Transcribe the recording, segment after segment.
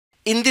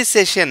In this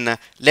session,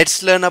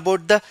 let's learn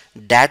about the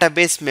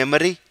database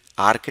memory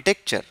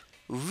architecture.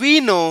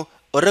 We know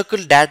Oracle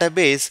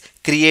database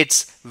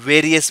creates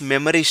various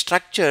memory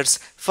structures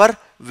for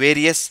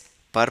various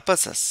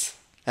purposes,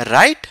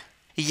 right?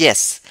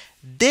 Yes,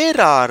 there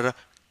are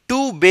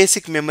two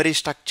basic memory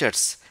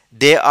structures.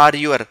 They are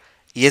your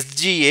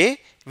SGA,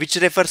 which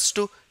refers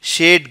to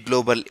shared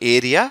global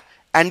area,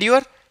 and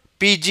your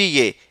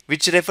PGA,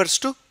 which refers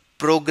to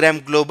program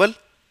global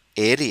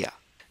area.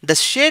 The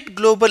shared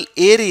global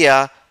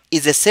area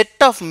is a set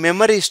of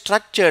memory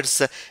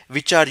structures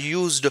which are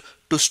used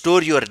to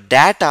store your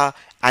data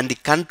and the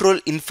control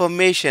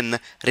information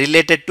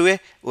related to a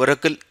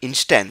Oracle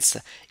instance.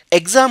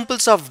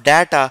 Examples of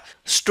data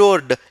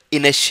stored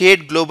in a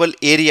shared global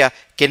area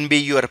can be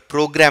your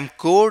program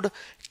code,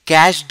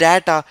 cache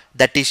data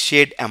that is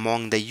shared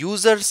among the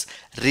users,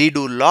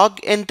 redo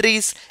log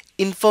entries,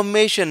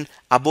 information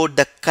about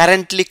the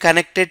currently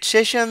connected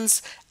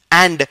sessions,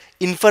 and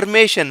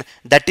information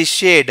that is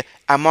shared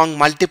among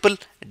multiple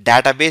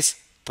database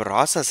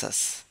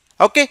processes.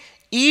 Okay,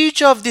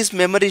 each of these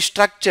memory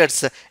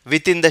structures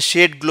within the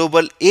shared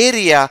global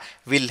area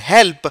will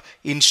help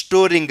in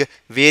storing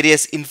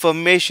various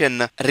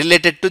information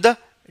related to the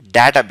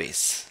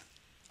database.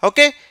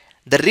 Okay,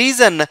 the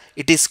reason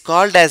it is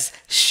called as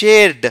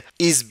shared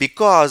is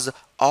because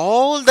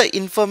all the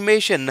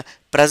information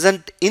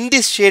present in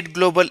this shared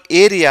global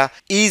area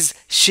is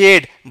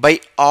shared by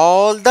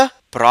all the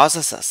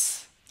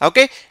processes.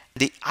 Okay,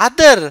 the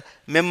other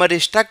memory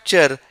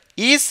structure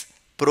is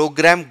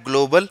program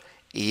global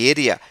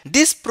area.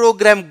 This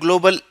program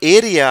global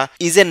area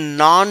is a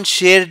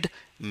non-shared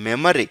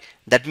memory.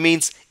 That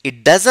means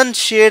it doesn't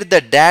share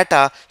the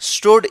data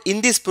stored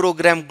in this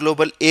program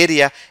global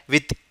area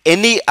with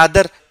any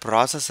other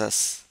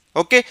processes.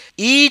 Okay,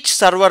 each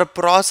server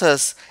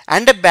process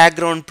and a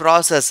background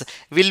process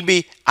will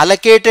be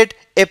allocated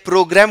a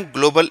program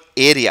global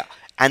area,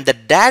 and the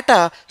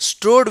data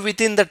stored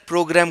within that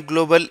program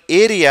global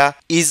area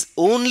is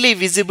only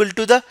visible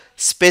to the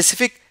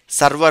specific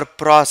server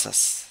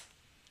process.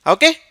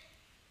 Okay,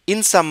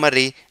 in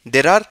summary,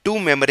 there are two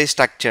memory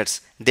structures.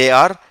 They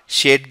are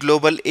shared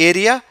global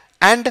area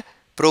and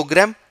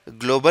program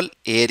global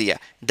area.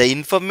 The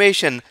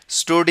information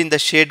stored in the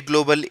shared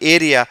global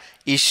area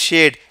is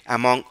shared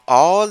among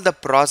all the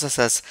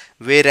processes,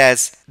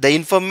 whereas the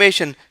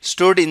information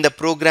stored in the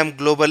program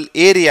global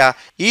area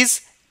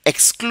is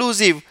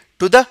exclusive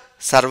to the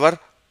server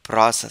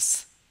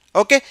process.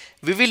 Okay,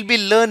 we will be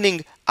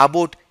learning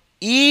about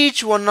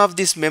each one of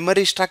these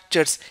memory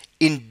structures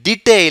in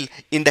detail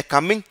in the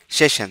coming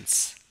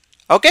sessions.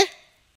 Okay.